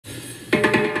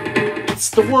It's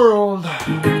the world.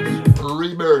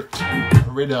 Rebirth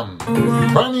Riddim.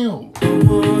 Brand new.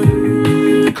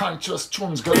 Conscious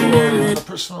tunes galore.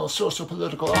 Personal, social,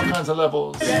 political, all kinds of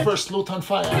levels. First loot on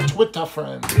fire, Twitter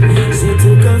friend. She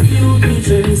took a few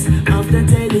pictures of the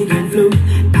Telegram flow.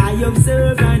 I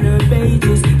observe on her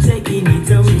pages, checking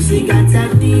it out. She got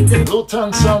that detail.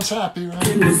 Luton sounds happy, right?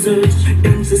 In the search,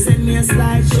 then she sent me a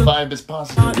slideshow. The vibe is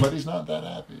positive, but he's not that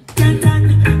happy.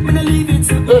 When I leave it,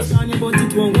 Yes. on you, but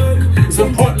it won't work. It's an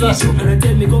important lesson. And I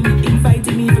tell me come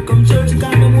inviting me to come church.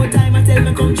 Got me more time, I tell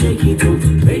me come check it out.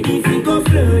 Ready to go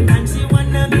flirt, and she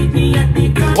wanna meet me at the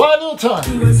car. Why Luton?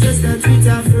 She was just a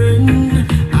Twitter friend,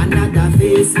 another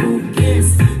Facebook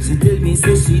guest. She tell me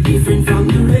say she different from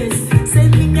the rest.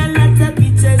 Send me a lot of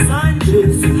pictures on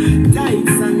dress,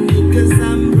 tights and knickers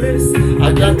and breasts. I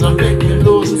got to make you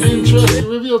lose interest. You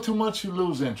reveal too much, you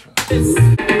lose interest.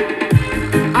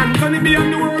 I'm gonna be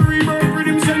on the world Rebirth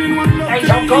Riddim sending one love to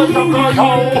you. It's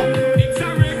a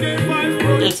reggae vibe,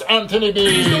 bro. It's Anthony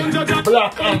B.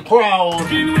 Black and proud.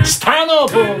 Stand up.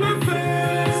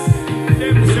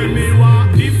 Them say me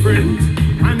walk different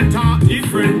and talk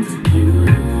different.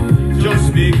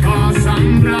 Just because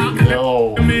I'm black,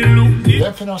 Yo. me look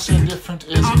Them not say different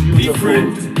is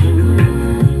different.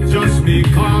 beautiful. Just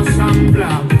because I'm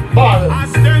black. Bother.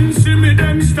 As them see me,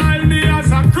 them style me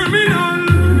as a criminal.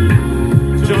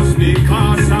 Just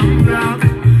because I'm black.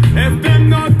 If them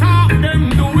not talk, them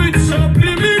do it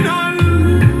subliminal.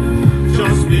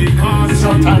 Just because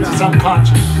Sometimes I'm it's black.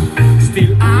 unconscious.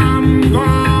 Still I'm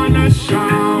gonna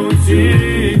shout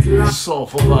it loud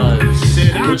Soulful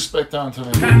vibes. Respect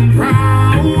Anthony. and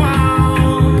proud.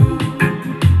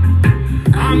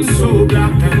 I'm so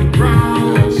black and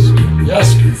proud.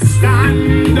 Yes. Yes.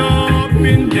 Stand up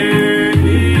in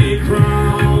any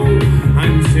crowd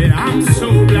and say I'm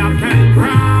so black and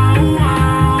proud.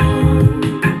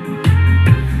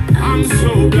 I'm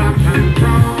so black and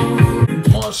proud.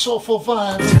 More soulful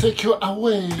vibes take you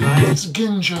away. It's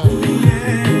Ginger. Tell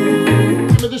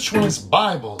me which one is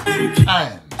Bible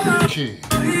and Key.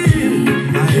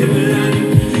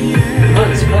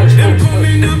 Nice. Them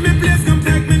coming on me place, come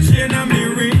take me chain and me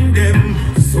ring them.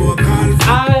 So called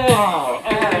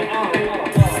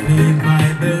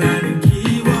Bible and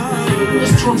keyword.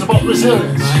 This tune's about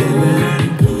resilience.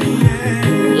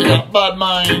 You got Bad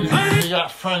Mind, you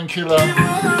got Friend Killer.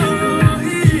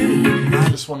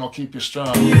 This one will keep you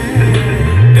strong.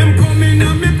 Them coming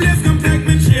on me place, come take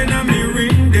me chain and me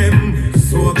ring them.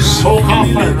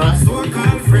 So-called friend, right?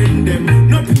 So-called friend them.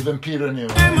 Not Even Peter knew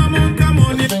them amount of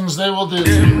money. the things they will do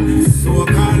to you.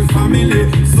 So-called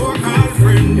family, so-called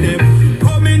friend them.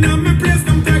 Coming on me place,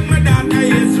 come take my daughter,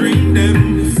 yes, ring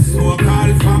them.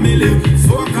 So-called family,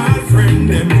 so-called friend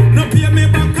them. No pay me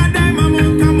back a dime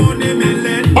amount of money, me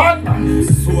lend. Batman!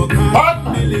 So-called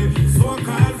Batman! family,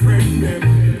 so-called friend them.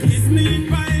 Kiss me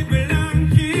Bible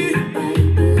and key.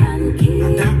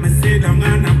 And that me said I'm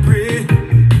gonna pray.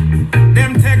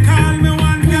 Them take all me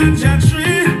one ganja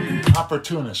tree.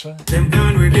 Opportunist, right? Them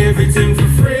gone with everything for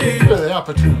free. Really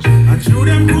opportunist. And through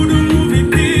them couldn't move it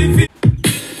TV.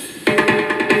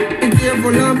 Be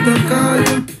careful of the call.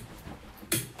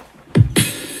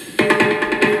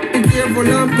 Be careful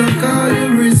of the call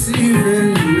you're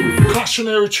receiving.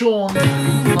 Cautionary tune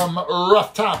from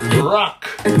Rough Top Rock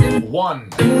 1.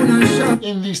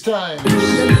 In these times. And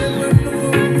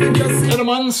a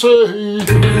man say, In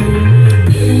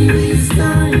these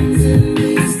times,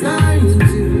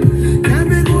 can't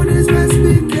be good is best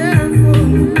be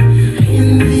careful.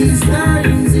 In these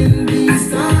times,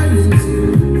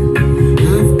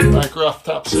 like Rough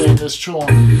Top saying this tune,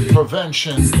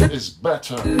 prevention is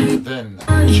better than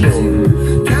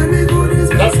cure. can't be good is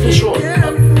That's for sure.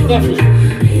 That's for sure.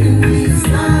 in these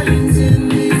times,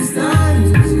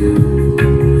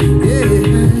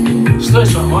 yeah. Stay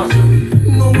strong, watch it.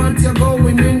 Know what you're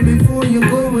going in before you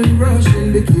go and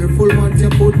rushing. Be careful what you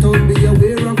put out, be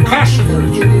aware of what Caution. you're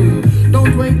taking in.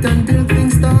 Don't wait until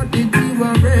things start, if you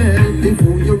are ready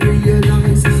before you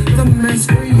realize the mess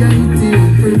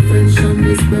created. Prevention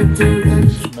is better than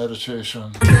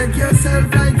Meditation. take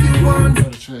yourself like you want.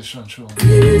 Meditation tune.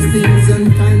 Yes, things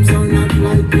and times are not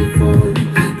like before.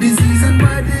 Disease and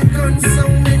why they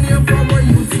consume many of our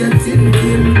youth getting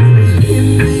killed.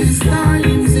 In these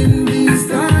times,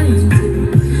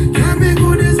 can't be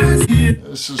good as best.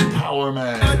 This is Power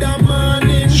Man. Other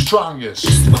morning,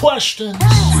 Strongest questions.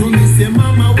 so me say,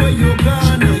 Mama, where you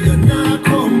gone? You not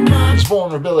come back. It's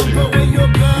vulnerability. But where you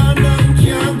gone and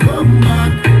can't come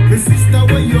back. My sister,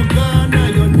 where you gone?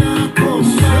 You not come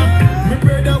back. My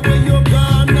brother, where you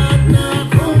gone?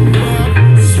 Not come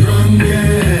back.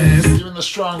 Strongest. Even the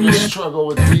strongest struggle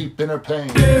with deep inner pain.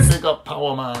 Big up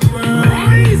Power Man.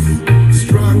 Rise.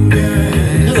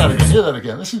 Hear that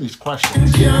again. Listen to these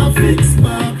questions. Can't fix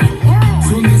back.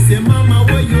 So me say, Mama,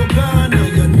 where you gone?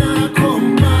 You not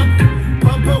come back.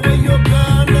 Papa, where you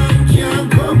gone?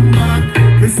 Can't come back.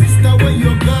 My sister, where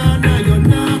you gone? You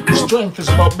not come back. Strength is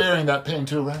about bearing that pain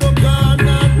too, right? You gone?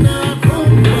 Not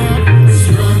come back.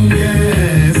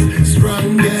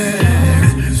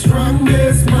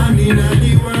 Strongest man in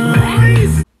the world.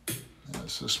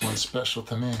 Yes, this one's special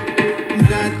to me.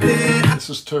 This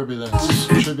is Turbulence,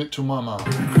 tribute to Mama.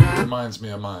 Reminds me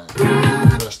of mine.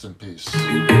 Rest in peace.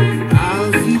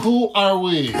 Who are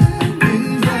we,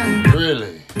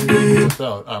 really,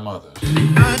 without our mothers?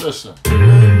 Listen.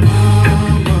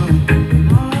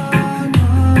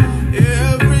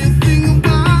 Everything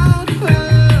about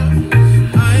her,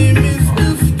 I miss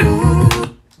the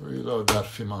storm. Reload that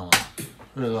for Mama.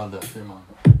 Reload that for Mama.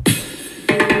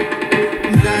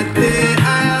 That day I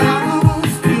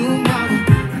lost you, Mama.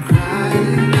 I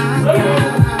cried.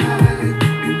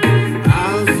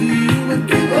 I'll see you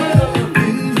again.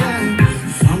 Things like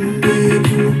someday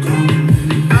to come.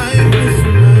 I miss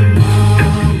my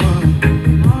mama.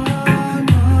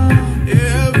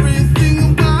 Everything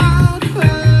about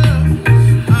her.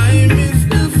 I miss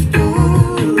the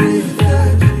stories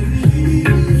that she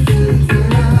used to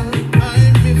tell. I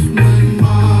miss my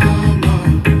mama.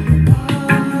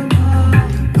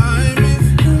 I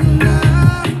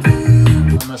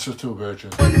miss her too, Virgin.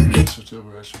 I miss her too,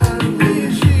 Virgin.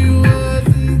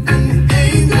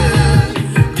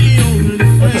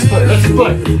 Let's play, let's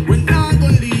play. We're not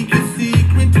gonna leak a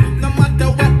secret. No matter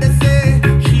what they say,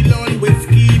 she'll always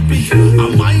keep it. A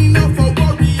mind of a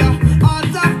warrior,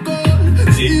 heart of gold.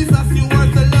 Jesus, you are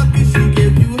so lucky she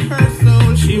gave you her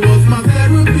soul. She was my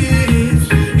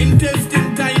therapist in testing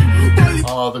time.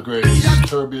 All the greats.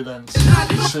 Turbulence,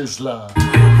 Sizzla,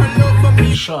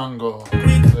 Shango.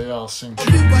 They all sing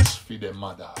tunes for their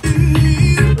mother.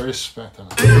 Respect them.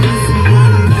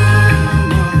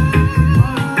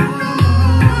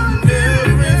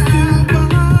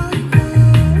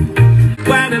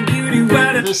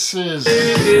 This is,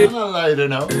 on a lighter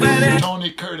note,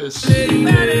 Tony Curtis.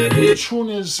 The tune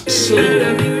is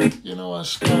Slave. You know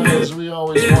us guys, we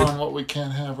always want what we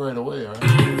can't have right away, right?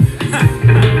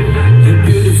 You're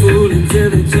beautiful,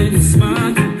 intelligent, and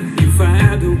smart. If I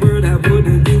had the word, I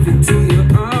wouldn't give it to you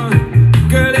all.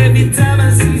 Girl, every time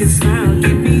I see you smile,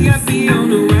 keep me happy on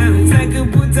the wild. It's like a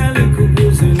put a little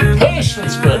vision.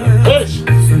 Patience, brother,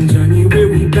 patience. From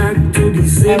January back to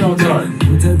December.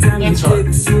 What a time it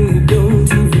takes you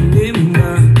don't even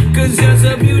remember. Cause you're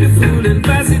so beautiful and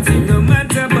positive. No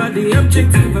matter about the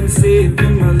objective, I'm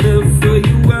saving my love for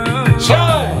you all.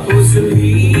 Oh,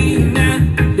 Selena,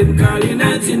 them calling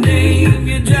out your name.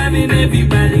 You're driving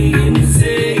everybody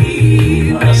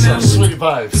insane. That's some sweet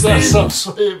vibes. That's some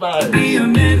sweet vibes. Be a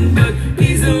man, but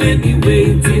he's already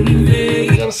waiting there.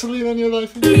 You got a Selena in your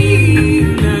life?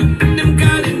 Selena, them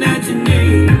calling out your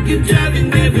name. You're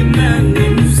driving every man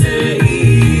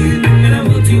insane. And I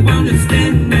want you to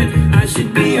understand that I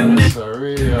should be a man. That's a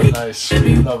real nice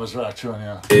lovers rock tune,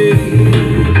 yeah.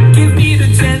 Give me the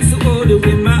chance to hold you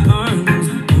in my arms.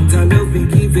 Don't I love me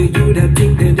giving you that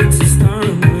thing that it's a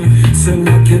storm. So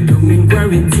like you're doing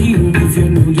quarantine if you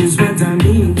know just what I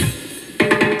mean.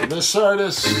 This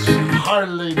artist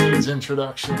hardly needs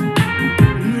introduction.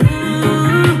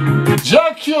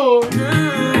 Jack Ure,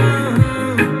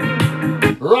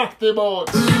 Rock the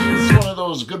Boat. It's one of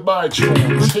those goodbye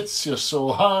tunes. Hits you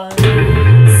so hard.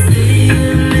 Stay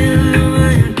a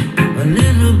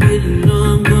little bit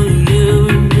longer, you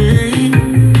and me.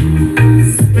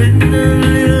 Spend a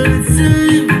little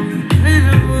time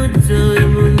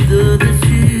under the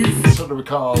sheets. Sort of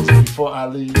recalls Before I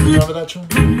Leave. You remember that tune?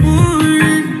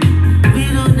 We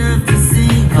don't have to say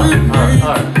goodnight.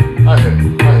 Alright. I hear it.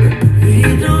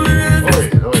 We don't have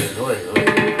to. Wait.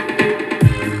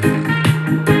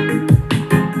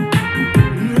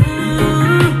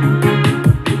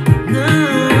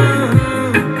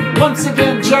 Once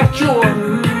again, Jack Ure,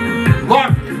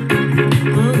 Rock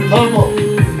the Boat.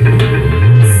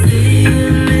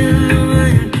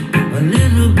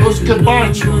 Those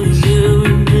goodbye tunes.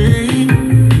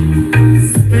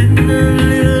 Spend a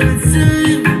little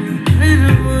time,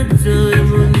 little more time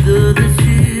under the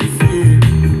sheets.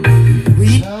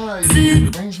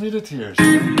 It brings me to tears. We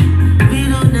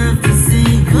don't have to say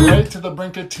goodnight. Right to the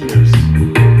brink of tears.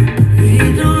 We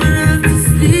don't have to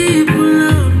sleep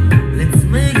alone. Let's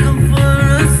make up for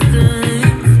us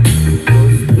time.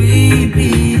 'Cause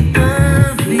baby, I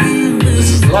feel This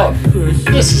is love.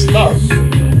 This is love.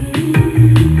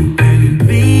 And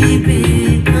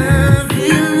baby, I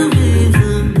feel the waves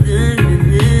of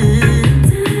diamond.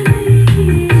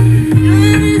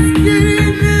 And it's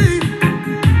getting night.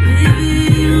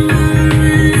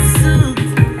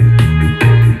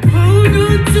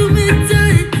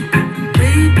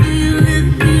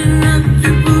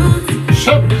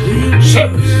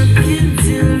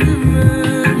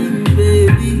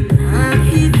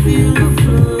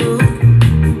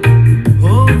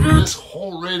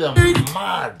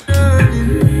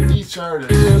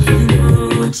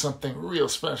 something real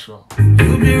special.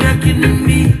 You'll be rocking with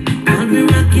me, I'll be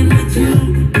rocking with you.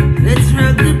 Let's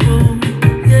rock the boat,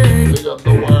 yeah. Big up the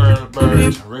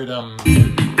Rebirth Riddim.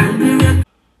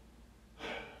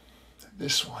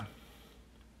 This one.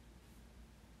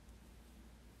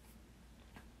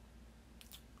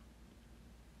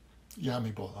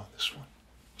 Yami bought on this one.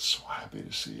 So happy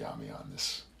to see Yami on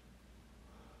this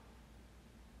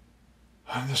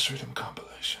rhythm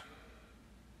compilation.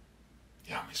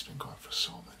 Yami's been going for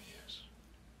so many years.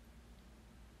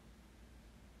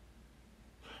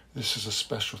 This is a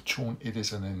special tune. It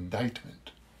is an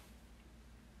indictment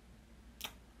of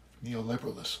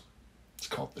neoliberalism. It's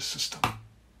called The System.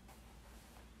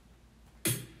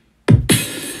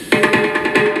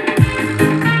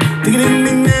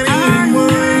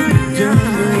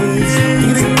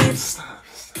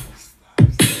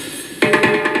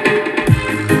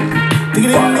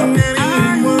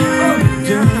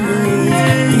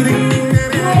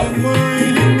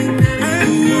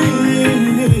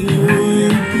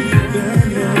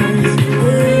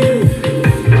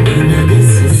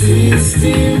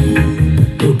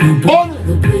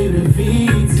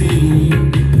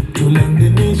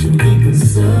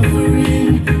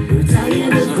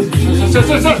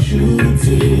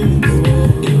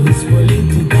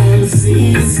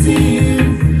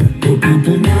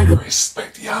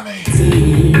 Respect Yami.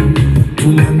 To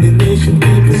land the nation,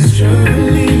 people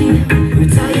struggling. We're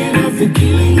tired of the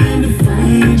killing and the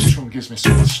fight. This tune gives me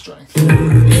so much strength.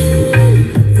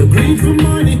 The greed for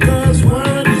money cause war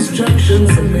and destruction.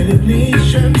 So many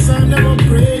nations under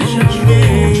oppression.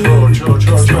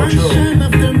 Expansion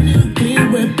of the nuclear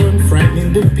weapon,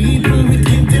 frightening the people with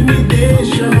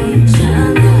intimidation.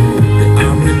 The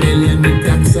armed rebellion with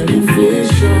tax and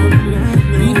inflation.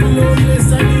 People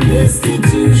homeless and in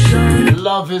destitution.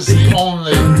 Love is the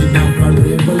only.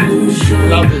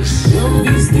 Love is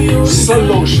the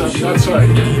solution. That's right.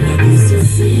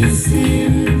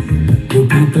 The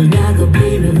people not gonna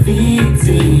be the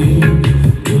victim.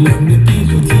 Too long the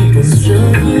people keep on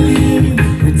struggling.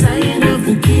 We're tired of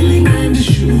the killing and the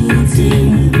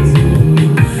shooting.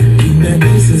 In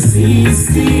this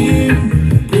system,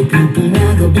 the people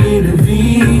not gonna be the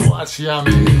victim. Watch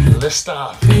Yami list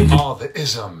off all the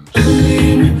isms.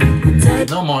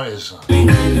 No more isms.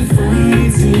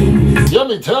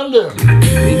 Yami, tell them. We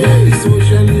got the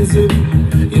socialism,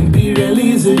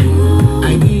 imperialism,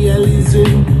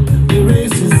 idealism, the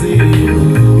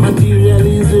racism,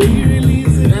 materialism,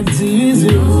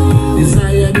 Nazism, the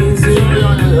Zionism.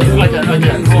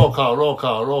 Again, roll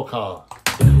call.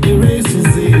 The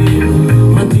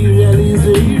racism,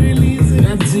 materialism,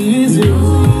 Nazism,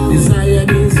 the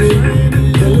Zionism,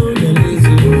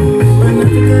 colonialism,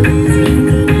 Pan-Africanism,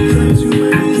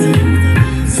 transhumanism.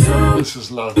 This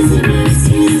is love.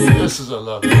 This is a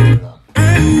love.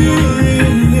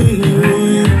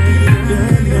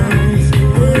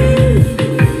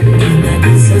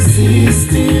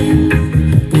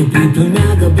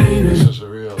 This is a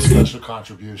real special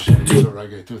contribution to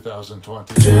Reggae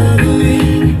 2020.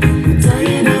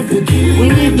 We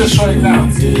need this right now.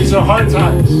 These are hard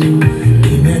times.